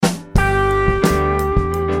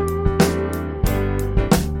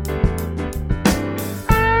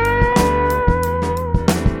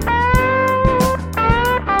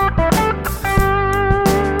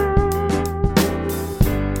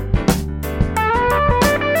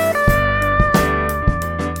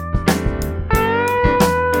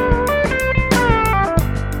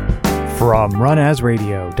From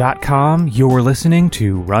runasradio.com, you're listening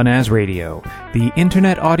to Run As Radio, the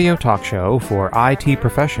internet audio talk show for IT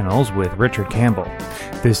professionals with Richard Campbell.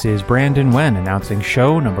 This is Brandon Wen announcing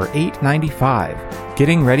show number 895,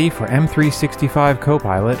 getting ready for M365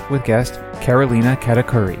 Copilot with guest Karoliina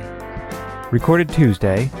Kettukari. Recorded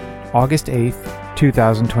Tuesday, August 8th,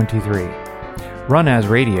 2023. Run As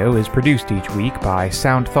Radio is produced each week by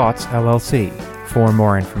Sound Thoughts LLC. For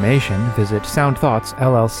more information, visit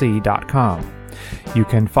soundthoughtsllc.com. You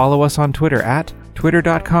can follow us on Twitter at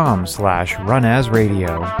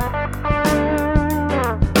twitter.com/runasradio.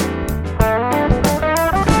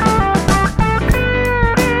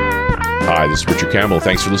 Hi, this is Richard Campbell.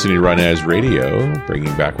 Thanks for listening to Run As Radio.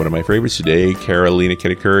 Bringing back one of my favorites today, Karoliina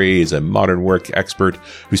Kettukari is a modern work expert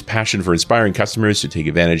whose passion for inspiring customers to take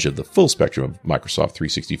advantage of the full spectrum of Microsoft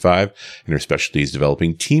 365, and her specialty is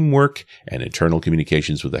developing teamwork and internal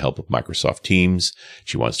communications with the help of Microsoft Teams.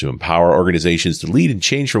 She wants to empower organizations to lead and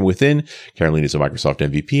change from within. Karoliina is a Microsoft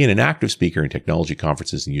MVP and an active speaker in technology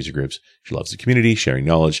conferences and user groups. She loves the community, sharing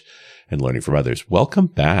knowledge, and learning from others. Welcome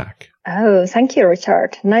back. Oh, thank you,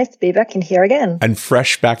 Richard. Nice to be back in here again. And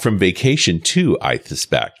fresh back from vacation too, I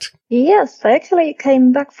suspect. Yes, I actually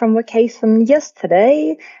came back from vacation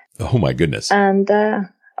yesterday. Oh my goodness. And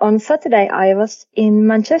on Saturday, I was in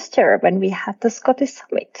Manchester when we had the Scottish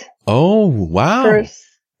Summit. Oh, wow. First,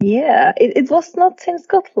 yeah, it was not in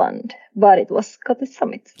Scotland, but it was Scottish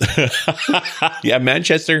Summit. Yeah,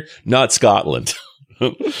 Manchester, not Scotland.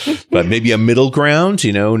 But maybe a middle ground,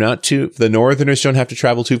 not too, the northerners don't have to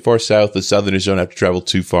travel too far south. The southerners don't have to travel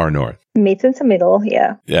too far north. Meet in the middle.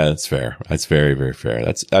 Yeah. Yeah, that's fair. That's very, very fair.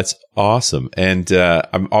 That's awesome. And,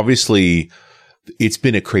 I'm obviously, it's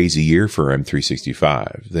been a crazy year for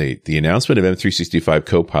M365. The announcement of M365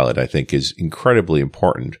 Copilot, I think, is incredibly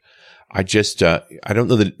important. I don't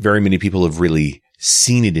know that very many people have really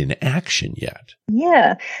seen it in action yet.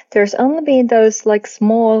 Yeah, there's only been those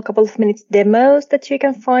small couple of minutes demos that you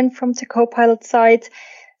can find from the Copilot site.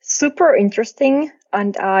 Super interesting.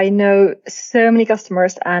 And I know so many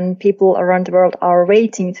customers and people around the world are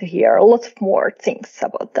waiting to hear a lot more things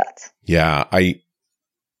about that. Yeah, I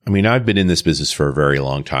mean, I've been in this business for a very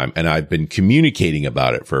long time and I've been communicating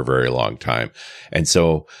about it for a very long time. And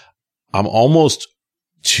so I'm almost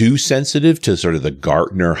too sensitive to sort of the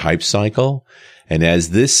Gartner hype cycle. And as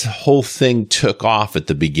this whole thing took off at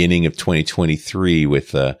the beginning of 2023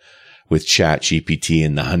 with ChatGPT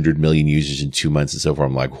and the 100 million users in 2 months and so forth,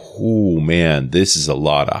 I'm like, oh man, this is a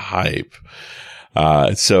lot of hype.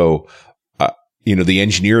 So the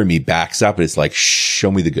engineer in me backs up and it's like,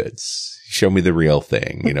 show me the goods. Show me the real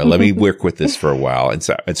thing. Let me work with this for a while. And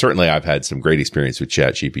certainly I've had some great experience with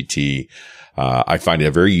ChatGPT. I find it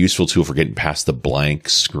a very useful tool for getting past the blank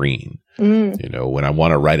screen. When I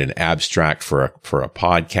want to write an abstract for a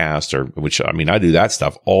podcast I do that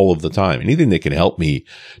stuff all of the time. Anything that can help me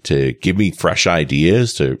to give me fresh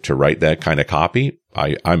ideas to write that kind of copy,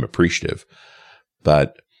 I'm appreciative.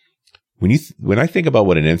 But when I think about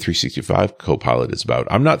what an M365 Copilot is about,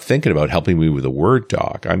 I'm not thinking about helping me with a Word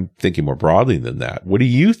doc. I'm thinking more broadly than that. What do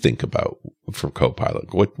you think about for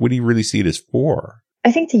Copilot? What do you really see it as for?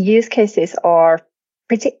 I think the use cases are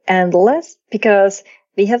pretty endless because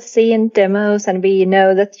we have seen demos and we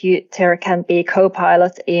know that there can be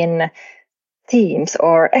Copilot in Teams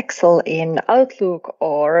or Excel in Outlook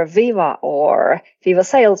or Viva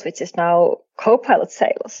Sales, which is now Copilot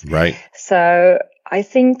Sales. Right. So I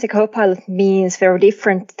think the Copilot means very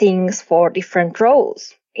different things for different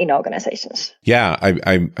roles in organizations. Yeah,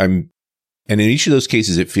 and in each of those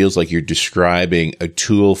cases, it feels like you're describing a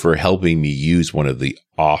tool for helping me use one of the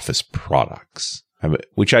Office products,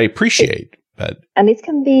 which I appreciate. And it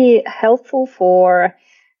can be helpful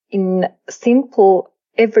in simple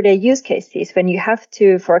everyday use cases when you have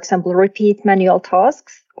to, for example, repeat manual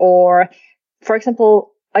tasks. Or, for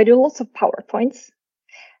example, I do lots of PowerPoints.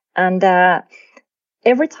 And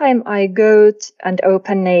every time I go and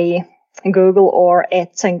open a Google or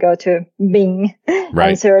Edge and go to Bing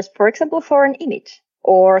and search, for example, for an image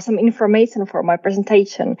or some information for my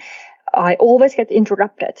presentation, I always get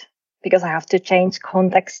interrupted because I have to change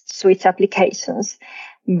context, switch applications.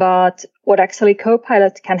 But what actually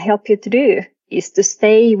Copilot can help you to do is to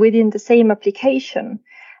stay within the same application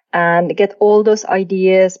and get all those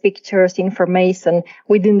ideas, pictures, information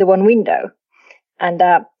within the one window. And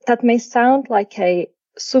that may sound like a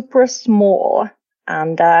super small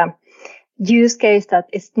and use case that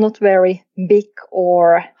is not very big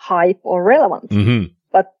or hype or relevant. Mm-hmm.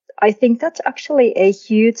 But I think that's actually a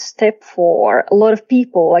huge step for a lot of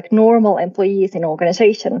people, like normal employees in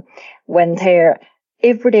organization, when their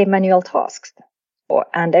everyday manual tasks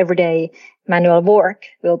and everyday manual work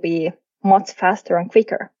will be much faster and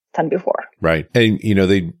quicker than before. Right. And,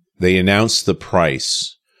 they announced the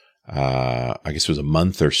price, I guess it was a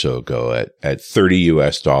month or so ago at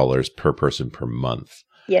 $30 per person per month.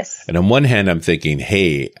 Yes. And on one hand, I'm thinking,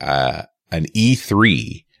 hey, an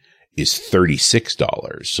E3 is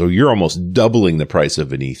 $36. So you're almost doubling the price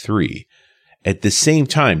of an E3. At the same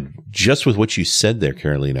time, just with what you said there,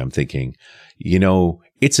 Karoliina, I'm thinking,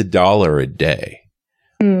 it's $1 a day.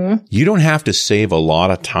 You don't have to save a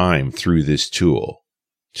lot of time through this tool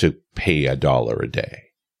to pay $1 a day.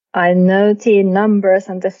 I know the numbers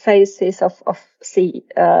and the faces of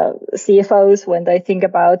CFOs when they think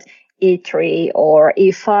about E3 or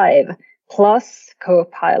E5 plus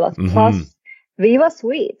Copilot plus Viva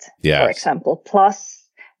Suite, for example, plus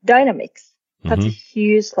Dynamics. That's a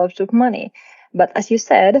huge load of money. But as you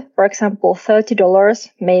said, for example, $30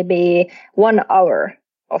 maybe 1 hour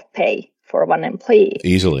of pay for one employee.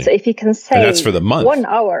 Easily. So if you can save, and that's for the month. 1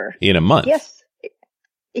 hour. In a month. Yes.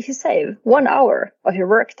 If you save 1 hour of your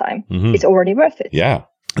work time, it's already worth it. Yeah.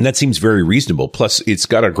 And that seems very reasonable. Plus, it's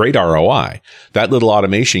got a great ROI. That little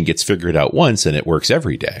automation gets figured out once and it works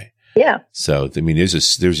every day. Yeah. So, there's a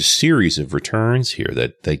series of returns here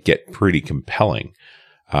that get pretty compelling.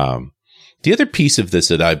 The other piece of this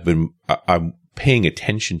that I'm paying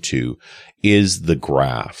attention to is the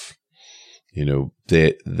graph.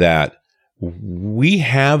 That we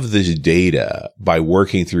have this data by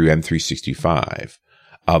working through M365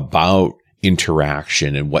 about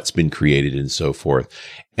interaction and what's been created and so forth.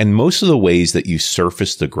 And most of the ways that you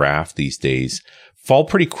surface the graph these days fall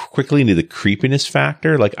pretty quickly into the creepiness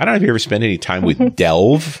factor. Like, I don't know if you ever spent any time with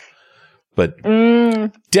Delve, but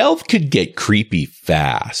Delve could get creepy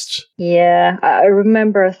fast. Yeah, I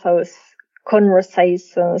remember those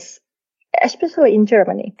conversations, especially in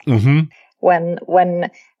Germany, when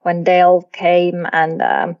Delve came,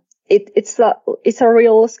 and it's a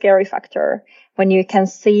real scary factor. When you can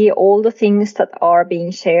see all the things that are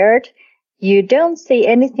being shared, you don't see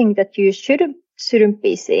anything that you shouldn't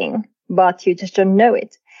be seeing, but you just don't know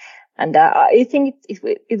it. And I think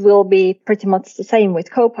it will be pretty much the same with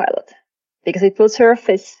Copilot, because it will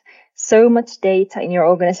surface so much data in your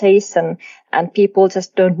organization, and people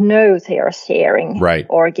just don't know they are sharing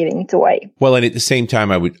or giving it away. Well, and at the same time,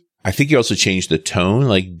 I think you also changed the tone.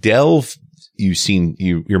 Like Delve,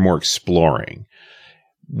 you're more exploring.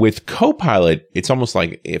 With Copilot, it's almost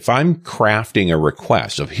like if I'm crafting a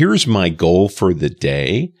request of here's my goal for the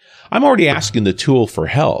day, I'm already asking the tool for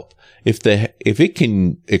help. If it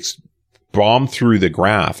can bomb through the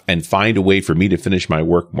graph and find a way for me to finish my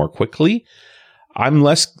work more quickly,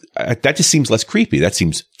 that just seems less creepy. That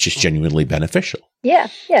seems just genuinely beneficial. Yeah.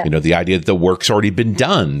 The idea that the work's already been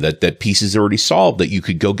done, that pieces are already solved, that you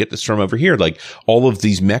could go get this from over here. Like all of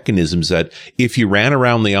these mechanisms that if you ran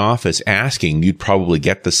around the office asking, you'd probably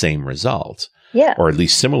get the same result. Yeah. Or at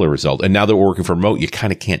least similar result. And now that we're working from remote, you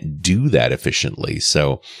kind of can't do that efficiently.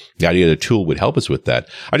 So the idea that a tool would help us with that.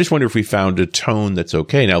 I just wonder if we found a tone that's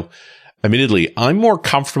okay. Now, admittedly, I'm more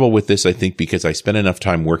comfortable with this, I think, because I spent enough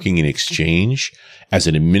time working in Exchange as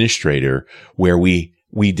an administrator where we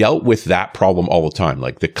dealt with that problem all the time.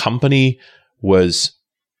 Like the company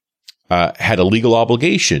had a legal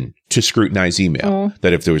obligation to scrutinize email,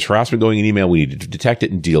 that if there was harassment going in email, we needed to detect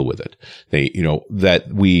it and deal with it. That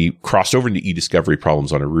we crossed over into e-discovery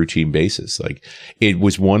problems on a routine basis. Like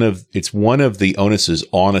it's one of the onuses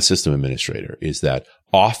on a system administrator is that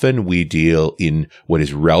often we deal in what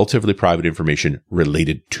is relatively private information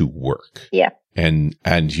related to work. Yeah. And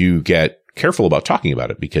you get careful about talking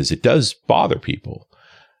about it because it does bother people.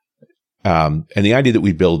 And the idea that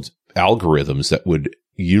we build algorithms that would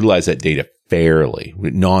utilize that data fairly,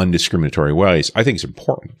 with non-discriminatory ways, I think is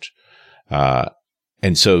important.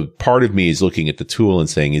 And so part of me is looking at the tool and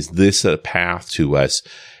saying, is this a path to us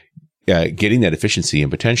getting that efficiency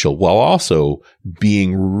and potential while also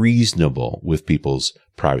being reasonable with people's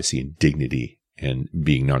privacy and dignity and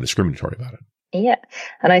being non-discriminatory about it? Yeah.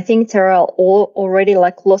 And I think there are already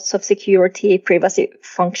like lots of security privacy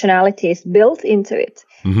functionalities built into it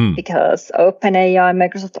because OpenAI,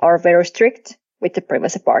 Microsoft are very strict with the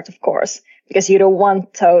privacy part, of course, because you don't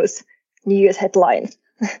want those news headlines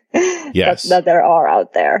that there are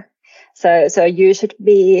out there. So you should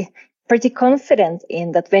be pretty confident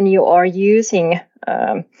in that when you are using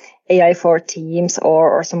AI for Teams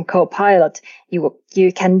or some Copilot,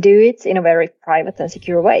 you can do it in a very private and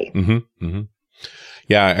secure way.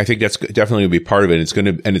 Yeah, I think that's definitely going to be part of it. It's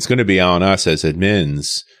going to be on us as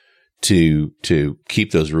admins to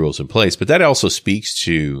keep those rules in place. But that also speaks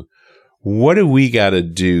to what do we got to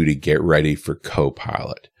do to get ready for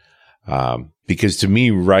Copilot? Because to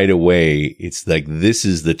me, right away, it's like this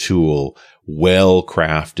is the tool well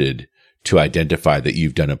crafted to identify that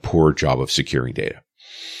you've done a poor job of securing data.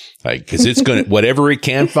 Like, cause it's going to, whatever it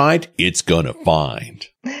can find, it's going to find.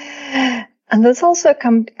 And this also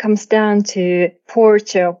comes down to poor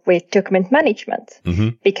job with document management,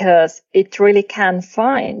 because it really can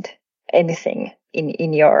find anything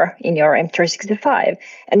in your M365.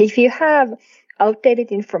 And if you have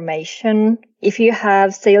outdated information, if you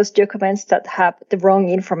have sales documents that have the wrong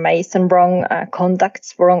information, wrong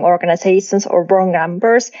contacts, wrong organizations, or wrong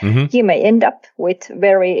numbers, you may end up with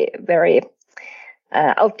very, very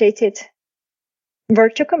outdated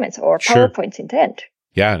Word documents or PowerPoints in the end.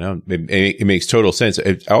 Yeah, no, it makes total sense.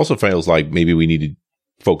 It also feels like maybe we need to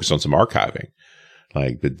focus on some archiving.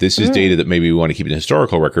 Like that this is data that maybe we want to keep in a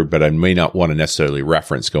historical record, but I may not want to necessarily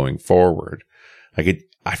reference going forward.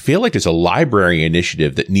 I feel like there's a library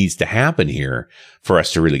initiative that needs to happen here for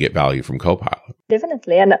us to really get value from Copilot.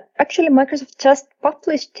 Definitely. And actually, Microsoft just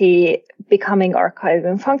published the becoming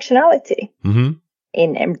archiving functionality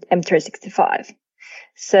in M365.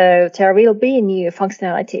 So there will be new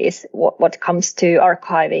functionalities what comes to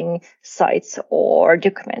archiving sites or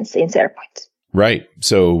documents in SharePoint. Right.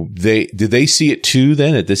 So did they see it too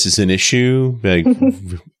then, that this is an issue? Like,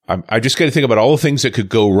 I just got to think about all the things that could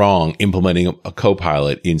go wrong implementing a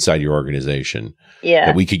Copilot inside your organization. Yeah.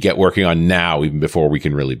 That we could get working on now, even before we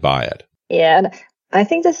can really buy it. Yeah. And I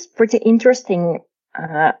think that's pretty interesting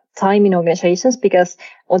time in organizations, because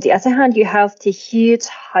on the other hand, you have the huge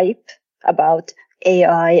hype about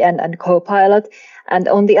AI and Copilot. And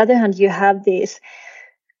on the other hand, you have these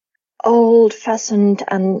old-fashioned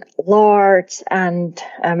and large and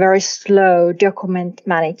very slow document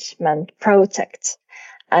management projects.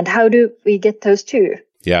 And how do we get those two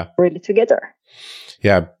really together?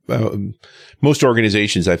 Yeah. Most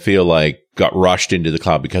organizations, I feel like, got rushed into the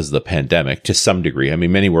cloud because of the pandemic to some degree. I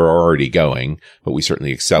mean, many were already going, but we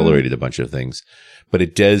certainly accelerated a bunch of things. But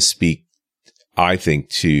it does speak, I think,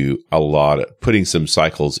 to a lot of putting some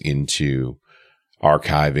cycles into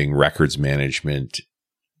archiving, records management.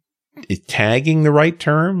 Is tagging the right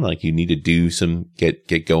term? Like you need to do some,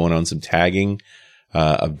 get going on some tagging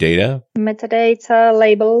of data. Metadata,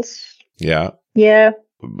 labels. Yeah. Yeah.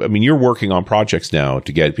 I mean, you're working on projects now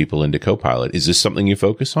to get people into Copilot. Is this something you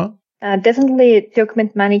focus on? Definitely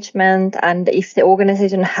document management. And if the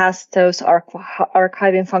organization has those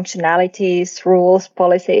archiving functionalities, rules,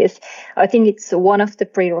 policies, I think it's one of the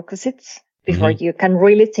prerequisites before you can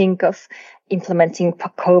really think of implementing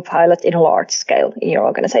Copilot in a large scale in your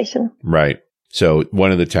organization. Right. So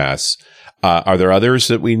one of the tasks. Are there others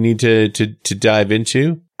that we need to dive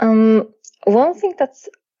into? One thing that's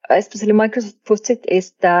especially Microsoft puts it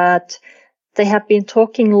is that they have been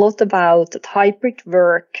talking a lot about hybrid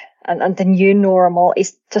work, and the new normal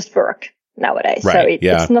is just work nowadays. Right, So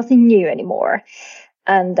it's nothing new anymore.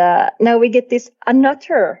 And now we get this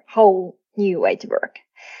another whole new way to work.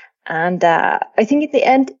 And I think in the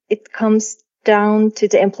end, it comes down to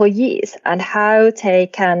the employees and how they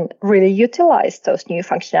can really utilize those new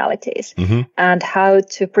functionalities and how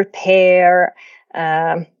to prepare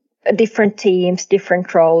different teams,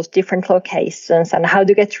 different roles, different locations, and how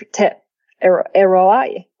to get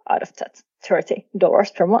ROI out of that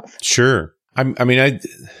 $30 per month. Sure. I mean,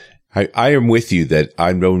 I am with you that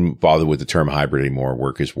I don't bother with the term hybrid anymore.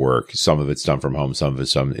 Work is work. Some of it's done from home. Some of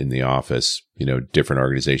it's done in the office. You know, different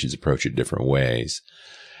organizations approach it different ways.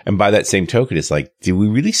 And by that same token, it's like, do we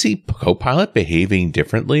really see Copilot behaving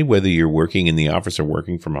differently, whether you're working in the office or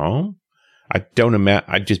working from home? I don't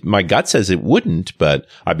imagine. My gut says it wouldn't, but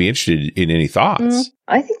I'd be interested in any thoughts.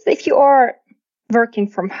 I think that if you are working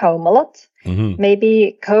from home a lot,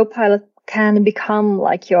 maybe Copilot can become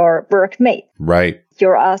like your workmate. Right.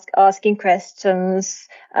 You're asking questions,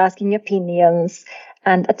 asking opinions.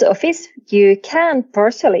 And at the office, you can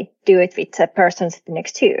partially do it with a person sitting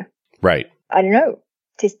next to you. Right. I don't know.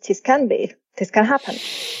 This can happen.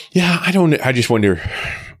 Yeah, I don't know. I just wonder.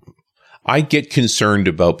 I get concerned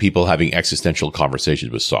about people having existential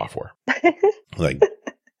conversations with software. Like,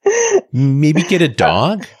 maybe get a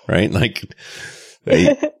dog, right? Like,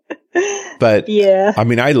 but yeah. I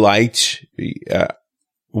mean, I liked,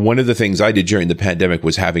 one of the things I did during the pandemic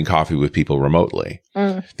was having coffee with people remotely.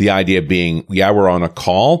 The idea being, we're on a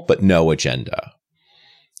call, but no agenda.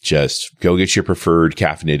 Just go get your preferred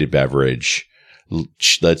caffeinated beverage.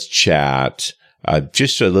 Let's chat.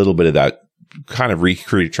 Just a little bit of that kind of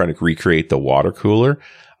trying to recreate the water cooler.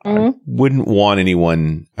 I wouldn't want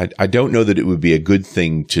anyone. I don't know that it would be a good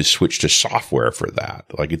thing to switch to software for that.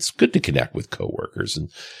 Like, it's good to connect with coworkers, and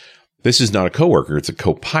this is not a coworker; it's a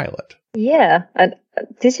Copilot. Yeah, and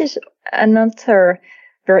this is another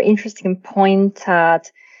very interesting point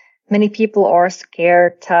that many people are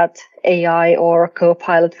scared that AI or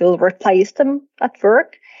Copilot will replace them at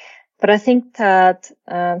work. But I think that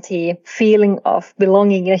the feeling of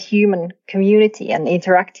belonging in a human community and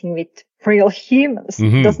interacting with real humans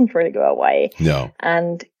doesn't really go away. No.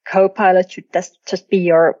 And Copilot should just be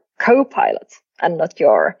your co-pilot and not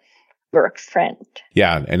your work friend.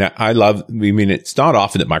 Yeah. And it's not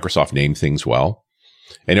often that Microsoft named things well.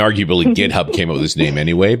 And arguably GitHub came up with this name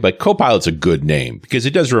anyway, but Copilot's a good name because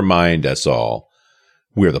it does remind us all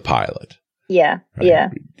we're the pilot. Yeah. Right? Yeah.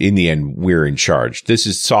 In the end, we're in charge. This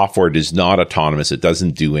is software. It is not autonomous. It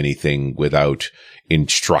doesn't do anything without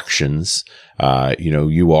instructions.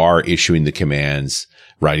 You are issuing the commands,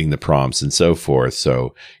 writing the prompts and so forth.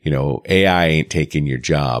 So, AI ain't taking your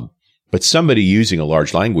job, but somebody using a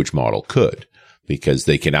large language model could, because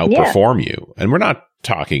they can outperform you. And we're not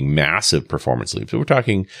talking massive performance leaps. We're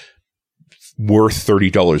talking worth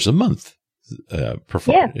 $30 a month.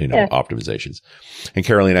 Optimizations. And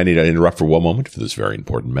Karoliina, I need to interrupt for one moment for this very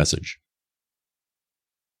important message.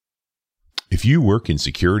 If you work in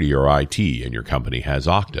security or IT and your company has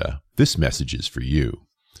Okta, this message is for you.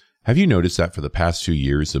 Have you noticed that for the past few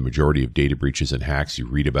years, the majority of data breaches and hacks you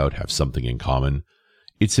read about have something in common?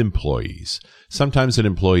 It's employees. Sometimes an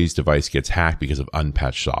employee's device gets hacked because of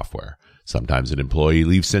unpatched software. Sometimes an employee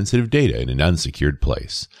leaves sensitive data in an unsecured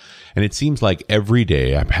place. And it seems like every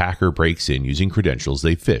day a hacker breaks in using credentials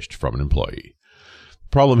they phished from an employee. The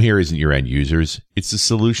problem here isn't your end users, it's the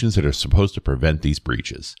solutions that are supposed to prevent these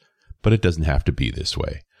breaches. But it doesn't have to be this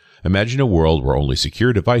way. Imagine a world where only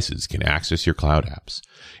secure devices can access your cloud apps.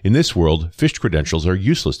 In this world, phished credentials are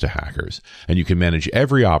useless to hackers, and you can manage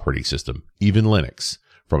every operating system, even Linux,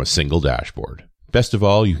 from a single dashboard. Best of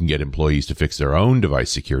all, you can get employees to fix their own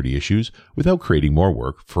device security issues without creating more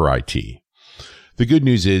work for IT. The good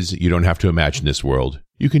news is you don't have to imagine this world.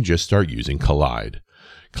 You can just start using Collide.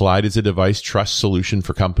 Collide is a device trust solution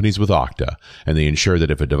for companies with Okta, and they ensure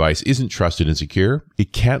that if a device isn't trusted and secure,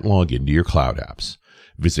 it can't log into your cloud apps.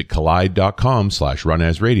 Visit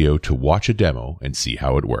collide.com/runasradio to watch a demo and see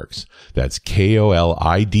how it works. That's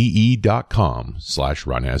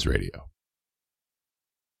KOLIDE.com/runasradio.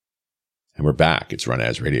 And we're back. It's Run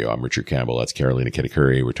As Radio. I'm Richard Campbell. That's Karoliina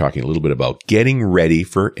Kettukari. We're talking a little bit about getting ready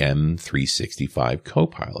for M365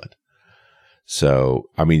 Copilot. So,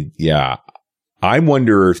 I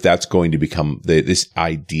wonder if that's going to become this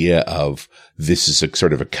idea of this is a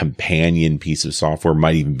sort of a companion piece of software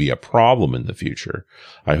might even be a problem in the future.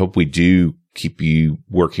 I hope we do keep you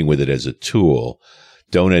working with it as a tool.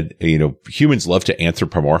 Don't, humans love to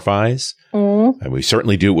anthropomorphize, and we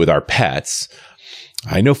certainly do it with our pets.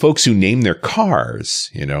 I know folks who name their cars,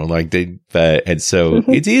 and so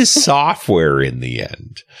it is software in the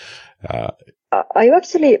end.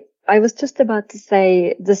 I was just about to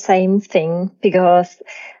say the same thing because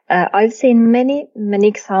I've seen many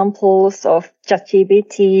examples of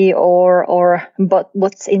ChatGPT or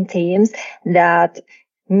bots in Teams that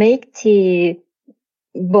make the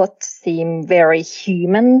bot seem very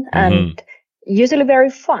human and usually very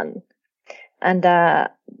fun. And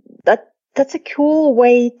that's a cool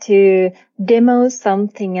way to demo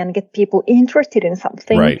something and get people interested in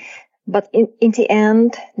something. Right. But in the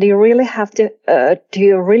end, do you really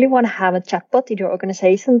want to have a chatbot in your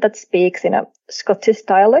organization that speaks in a Scottish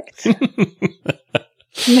dialect?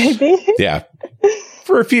 Maybe. Yeah.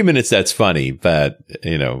 For a few minutes, that's funny, but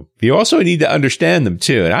you also need to understand them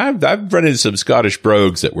too. And I've run into some Scottish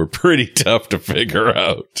brogues that were pretty tough to figure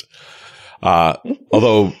out.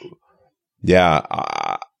 Although, yeah,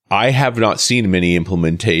 I have not seen many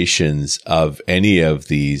implementations of any of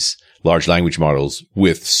these large language models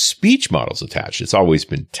with speech models attached. It's always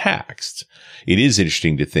been text. It is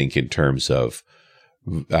interesting to think in terms of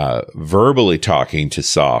verbally talking to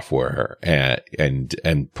software and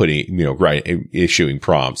putting, issuing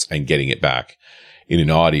prompts and getting it back in an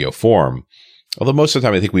audio form. Although most of the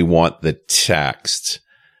time I think we want the text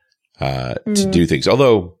to do things.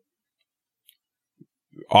 Although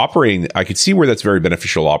I could see where that's very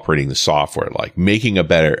beneficial operating the software, like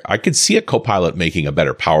I could see a Copilot making a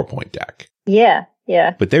better PowerPoint deck. Yeah.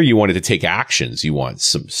 Yeah. But there you wanted to take actions. You want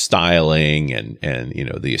some styling and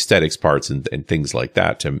the aesthetics parts and things like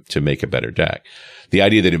that to make a better deck. The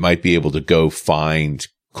idea that it might be able to go find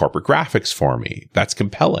corporate graphics for me, that's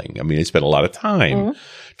compelling. I spent a lot of time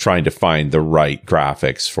trying to find the right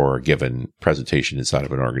graphics for a given presentation inside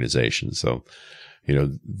of an organization. So,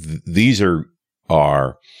 these are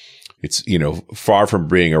it's, far from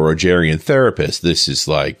being a Rogerian therapist. This is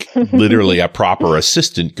like literally a proper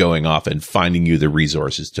assistant going off and finding you the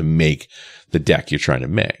resources to make the deck you're trying to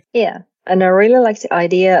make. Yeah. And I really like the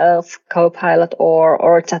idea of Copilot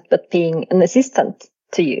or chatbot being an assistant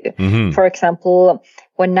to you. For example,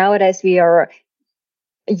 when nowadays we are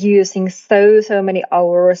using so many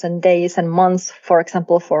hours and days and months, for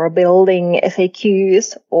example, for building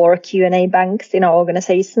FAQs or Q&A banks in our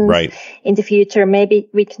organizations. Right. In the future, maybe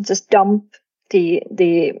we can just dump the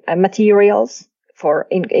materials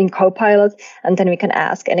in Copilot, and then we can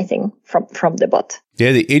ask anything from the bot.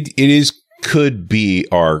 Yeah, could be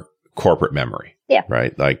our corporate memory. Yeah.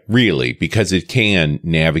 Right. Like really, because it can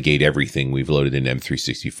navigate everything we've loaded in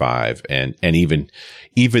M365 and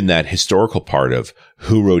even that historical part of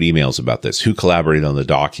who wrote emails about this, who collaborated on the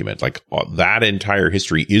document, like that entire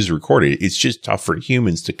history is recorded. It's just tough for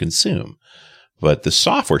humans to consume, but the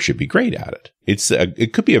software should be great at it.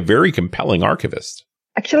 It could be a very compelling archivist.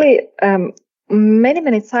 Actually,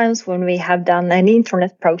 many times when we have done an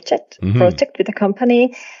internet project with a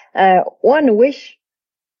company, one wish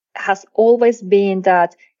has always been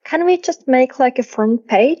that, can we just make like a front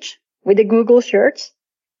page with a Google search,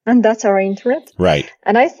 and that's our internet? Right.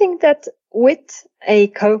 And I think that with a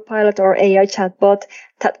Copilot or AI chatbot,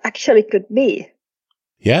 that actually could be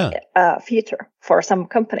a future for some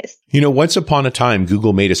companies. Once upon a time,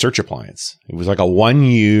 Google made a search appliance. It was like a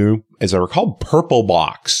 1U, as I recall, purple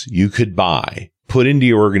box you could buy, put into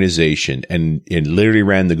your organization, and it literally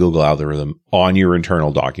ran the Google algorithm on your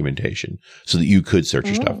internal documentation so that you could search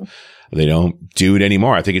your stuff. They don't do it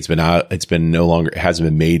anymore. I think it hasn't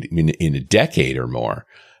been made in a decade or more,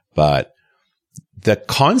 but the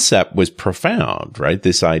concept was profound, right?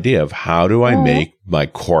 This idea of how do I make my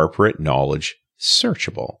corporate knowledge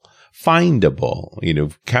searchable, findable?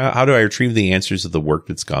 How do I retrieve the answers of the work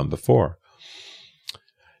that's gone before?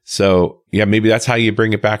 So yeah, maybe that's how you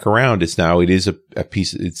bring it back around. It is a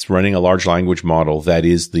piece. It's running a large language model that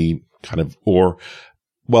is the kind of,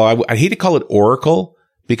 I hate to call it Oracle,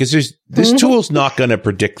 because this tool's not going to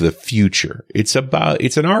predict the future. It's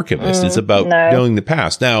an archivist. It's about knowing the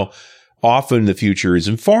past. Now, often the future is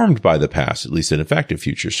informed by the past, at least an effective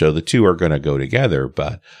future. So the two are going to go together,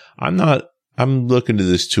 but I'm looking to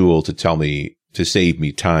this tool to save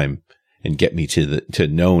me time and get me to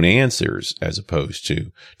known answers, as opposed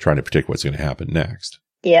to trying to predict what's going to happen next.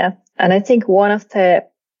 Yeah. And I think one of the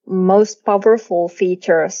most powerful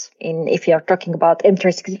features if you're talking about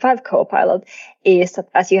M365 Copilot is that,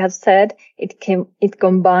 as you have said, it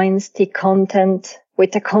combines the content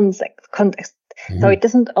with the context. So it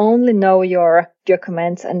doesn't only know your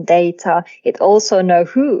documents and data, it also knows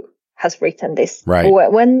who has written this. Right.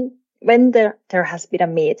 When there has been a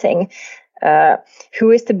meeting,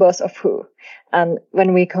 who is the boss of who? And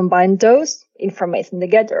when we combine those information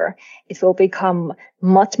together, it will become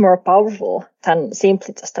much more powerful than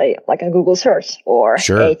simply just a Google search or a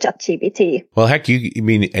ChatGPT. Well, heck,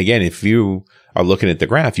 again, if you are looking at the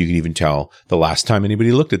graph, you can even tell the last time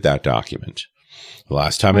anybody looked at that document. The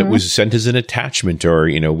last time it was sent as an attachment or,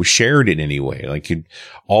 was shared in any way.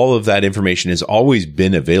 All of that information has always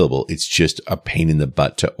been available. It's just a pain in the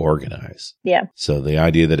butt to organize. Yeah. So the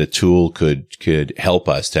idea that a tool could help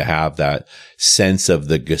us to have that sense of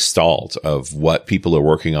the gestalt of what people are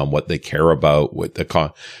working on, what they care about, what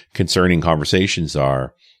the concerning conversations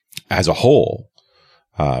are as a whole,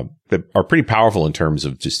 that are pretty powerful in terms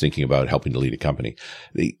of just thinking about helping to lead a company.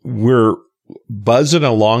 We're buzzing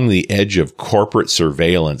along the edge of corporate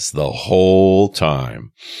surveillance the whole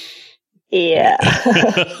time. Yeah.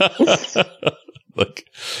 Look,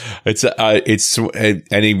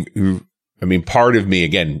 part of me,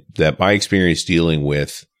 again, that my experience dealing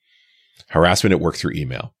with harassment at work through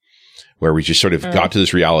email, where we just sort of got to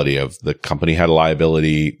this reality of the company had a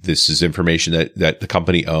liability. This is information that the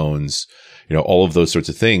company owns, all of those sorts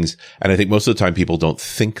of things. And I think most of the time people don't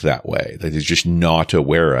think that way. They're just not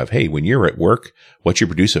aware of, hey, when you're at work, what you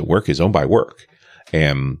produce at work is owned by work.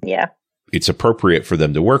 And it's appropriate for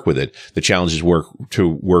them to work with it. The challenge is to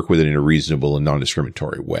work with it in a reasonable and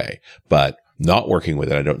non-discriminatory way. But not working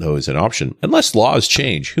with it, I don't know, is an option. Unless laws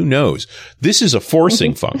change, who knows? This is a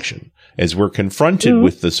forcing function. As we're confronted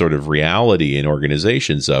with the sort of reality in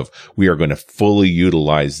organizations of we are going to fully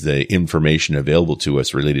utilize the information available to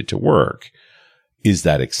us related to work. Is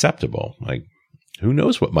that acceptable? Who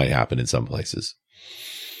knows what might happen in some places?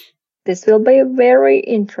 This will be very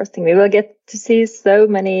interesting. We will get to see so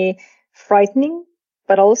many frightening,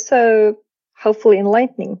 but also hopefully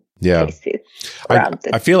enlightening cases around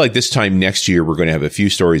it. I feel like this time next year, we're going to have a few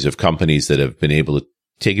stories of companies that have been able to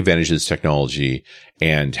take advantage of this technology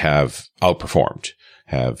and have outperformed,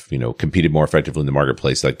 have, competed more effectively in the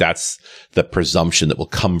marketplace. Like that's the presumption that will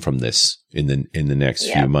come from this in the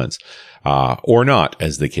next few months, or not,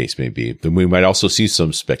 as the case may be. Then we might also see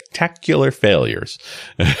some spectacular failures.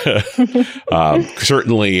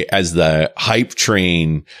 Certainly as the hype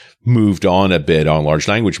train moved on a bit on large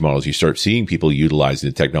language models, you start seeing people utilizing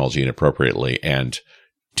the technology inappropriately and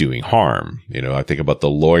doing harm. I think about the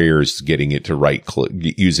lawyers getting it to write,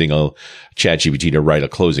 using a ChatGPT to write a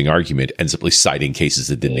closing argument and simply citing cases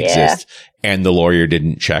that didn't exist. And the lawyer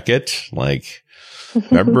didn't check it. Like,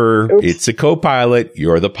 remember, it's a Copilot.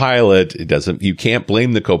 You're the pilot. You can't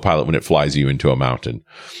blame the Copilot when it flies you into a mountain.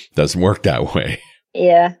 Doesn't work that way.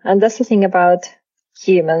 Yeah. And that's the thing about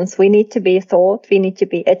humans. We need to be taught. We need to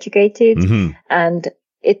be educated. And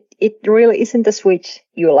it really isn't a switch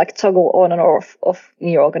you like toggle on and off of in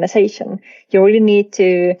your organization. You really need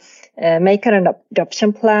to make an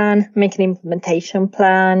adoption plan, make an implementation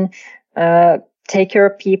plan, take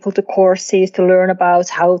your people to courses to learn about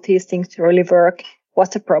how these things really work,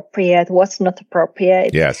 what's appropriate, what's not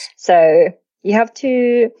appropriate. Yes. So you have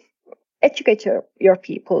to educate your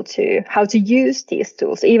people to how to use these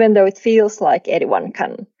tools, even though it feels like anyone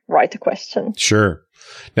can write a question. Sure.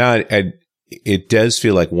 Now, it does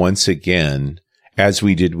feel like once again, as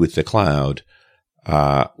we did with the cloud,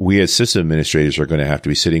 we as system administrators are going to have to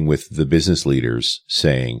be sitting with the business leaders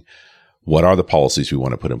saying, what are the policies we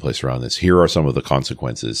want to put in place around this? Here are some of the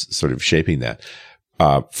consequences, sort of shaping that.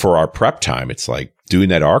 For our prep time, it's like doing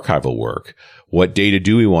that archival work. What data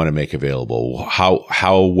do we want to make available?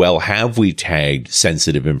 How well have we tagged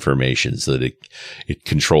sensitive information so that it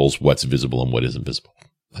controls what's visible and what isn't visible?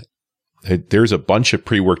 There's a bunch of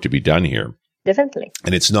pre-work to be done here. Definitely.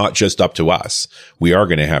 And it's not just up to us. We are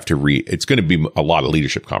going to have to it's going to be a lot of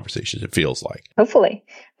leadership conversations, it feels like. Hopefully.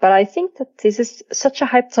 But I think that this is such a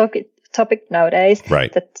hype topic nowadays,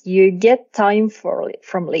 right, that you get time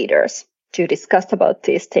from leaders to discuss about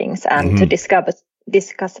these things and to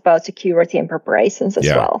discuss about security and preparations as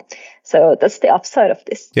well. So that's the upside of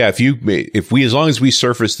this. Yeah. As long as we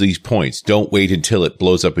surface these points, don't wait until it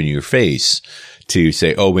blows up in your face to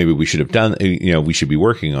say, oh, maybe we should have done, we should be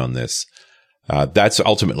working on this. That's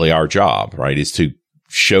ultimately our job, right? Is to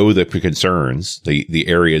show the concerns, the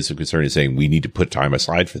areas of concern, and saying we need to put time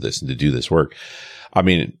aside for this and to do this work. I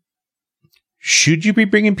mean, should you be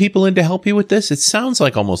bringing people in to help you with this? It sounds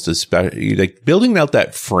like almost like building out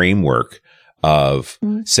that framework of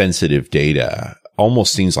sensitive data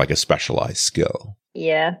almost seems like a specialized skill.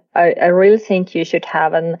 Yeah, I really think you should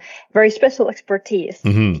have a very special expertise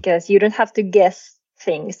because you don't have to guess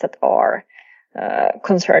things that are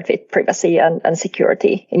concerned with privacy and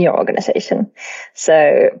security in your organization.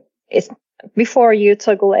 So it's before you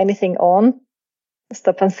toggle anything on,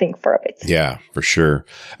 stop and think for a bit. Yeah, for sure.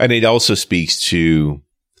 And it also speaks to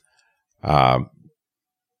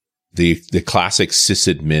the classic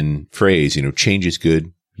sysadmin phrase, change is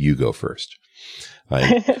good, you go first.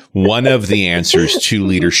 Like one of the answers to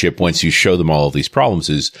leadership, once you show them all of these problems,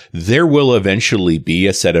 is there will eventually be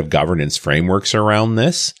a set of governance frameworks around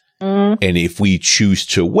this. And if we choose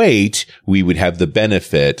to wait, we would have the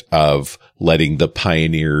benefit of letting the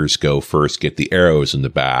pioneers go first, get the arrows in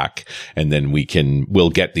the back, and then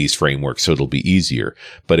we'll get these frameworks, so it'll be easier.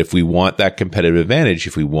 But if we want that competitive advantage,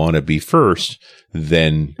 if we want to be first,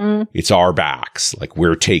 then it's our backs. Like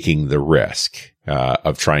we're taking the risk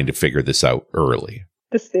of trying to figure this out early.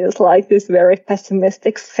 This feels like this very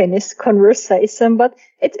pessimistic Finnish conversation, but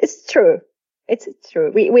it's true. It's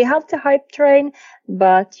true. We have the hype train,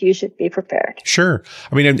 but you should be prepared. Sure.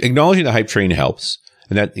 I mean, acknowledging the hype train helps.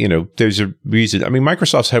 And that, there's a reason. I mean,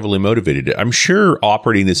 Microsoft's heavily motivated. I'm sure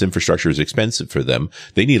operating this infrastructure is expensive for them.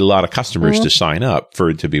 They need a lot of customers to sign up for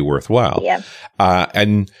it to be worthwhile. Yeah.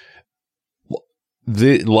 And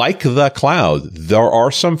like the cloud, there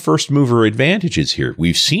are some first mover advantages here.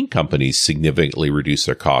 We've seen companies significantly reduce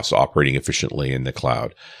their costs operating efficiently in the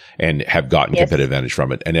cloud and have gotten competitive advantage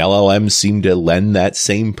from it. And LLMs seem to lend that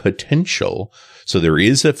same potential. So there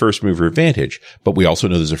is a first mover advantage, but we also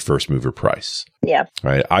know there's a first mover price. Yeah.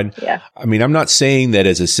 Right. I mean, I'm not saying that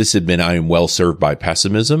as a sysadmin, I am well served by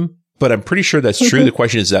pessimism, but I'm pretty sure that's true. The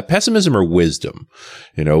question is that pessimism or wisdom?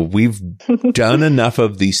 We've done enough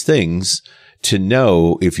of these things to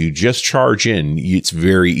know if you just charge in, it's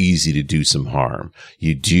very easy to do some harm.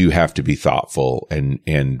 You do have to be thoughtful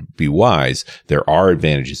and be wise. There are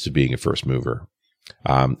advantages to being a first mover.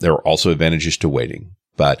 There are also advantages to waiting.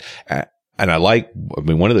 One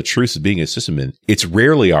of the truths of being a sysadmin, it's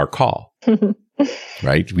rarely our call.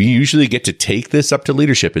 Right? We usually get to take this up to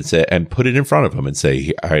leadership and say, and put it in front of them and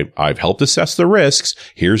say, I've helped assess the risks.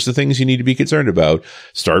 Here's the things you need to be concerned about.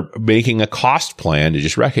 Start making a cost plan to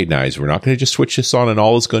just recognize we're not going to just switch this on and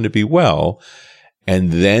all is going to be well.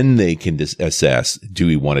 And then they can assess, do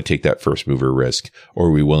we want to take that first mover risk, or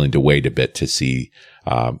are we willing to wait a bit to see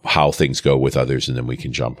how things go with others, and then we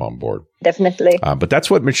can jump on board. Definitely. But that's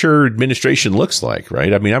what mature administration looks like,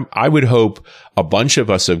 right? I mean, I would hope a bunch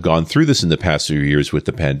of us have gone through this in the past few years with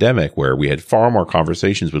the pandemic, where we had far more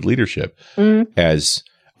conversations with leadership as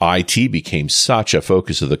IT became such a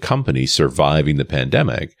focus of the company surviving the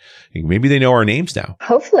pandemic. Maybe they know our names now.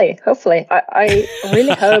 Hopefully. I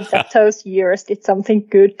really hope that those years did something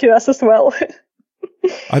good to us as well.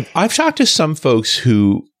 I've talked to some folks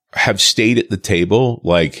who have stayed at the table,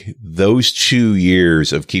 like those 2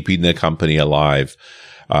 years of keeping the company alive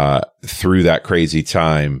through that crazy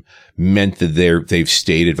time meant that they've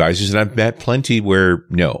stayed advisors. And I've met plenty where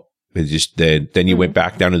no, they just then you went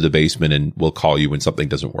back down to the basement and we'll call you when something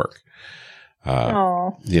doesn't work.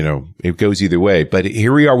 You know, it goes either way. But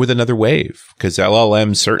here we are with another wave, because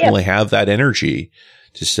LLMs certainly have that energy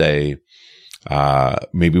to say,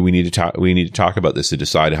 maybe we need to talk about this to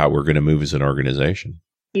decide how we're going to move as an organization.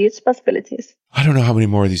 Huge possibilities. I don't know how many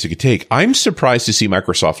more of these it could take. I'm surprised to see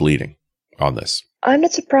Microsoft leading on this. I'm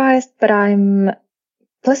not surprised, but I'm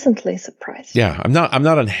pleasantly surprised. Yeah, I'm not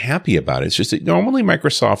unhappy about it. It's just that normally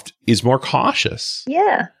Microsoft is more cautious.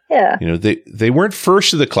 Yeah. You know, they weren't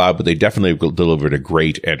first to the cloud, but they definitely delivered a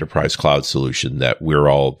great enterprise cloud solution that we're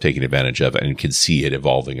all taking advantage of and can see it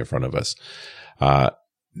evolving in front of us.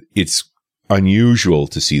 It's unusual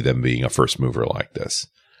to see them being a first mover like this.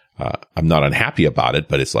 I'm not unhappy about it,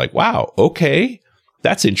 but it's like, wow, okay,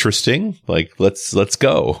 that's interesting. Like, let's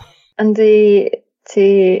go. And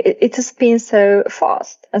it has been so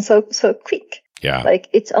fast and so quick. Yeah. Like,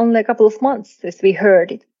 it's only a couple of months since we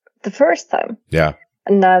heard it the first time. Yeah.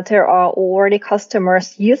 And now there are already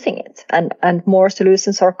customers using it, and more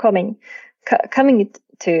solutions are coming to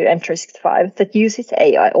M365 that uses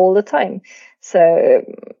AI all the time. So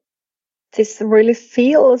this really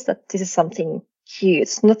feels that this is something huge,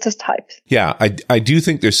 not just hype. Yeah, I do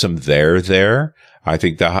think there's some there. I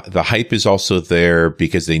think the hype is also there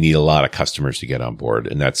because they need a lot of customers to get on board,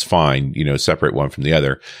 and that's fine. You know, separate one from the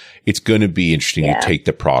other. It's going to be interesting to take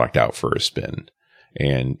the product out for a spin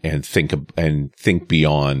and think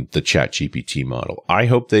beyond the ChatGPT model. I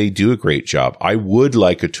hope they do a great job. I would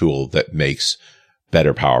like a tool that makes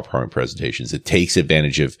better PowerPoint presentations. It takes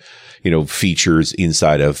advantage of, you know, features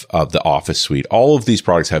inside of the Office suite. All of these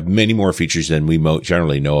products have many more features than we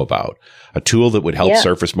generally know about. A tool that would help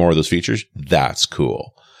surface more of those features, that's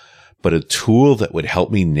cool. But a tool that would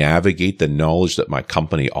help me navigate the knowledge that my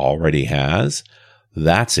company already has,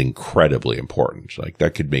 that's incredibly important. Like,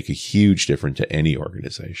 that could make a huge difference to any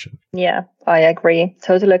organization. Yeah, I agree.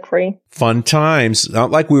 Totally agree. Fun times. Not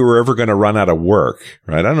like we were ever going to run out of work,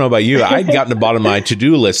 right? I don't know about you. I'd gotten to the bottom of my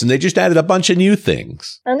to-do list and they just added a bunch of new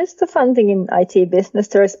things. And it's the fun thing in IT business.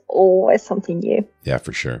 There's always something new. Yeah,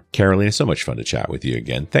 for sure. Karoliina, so much fun to chat with you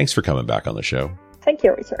again. Thanks for coming back on the show. Thank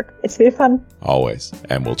you, Richard. It's been fun. Always.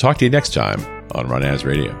 And we'll talk to you next time on Run As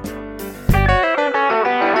Radio.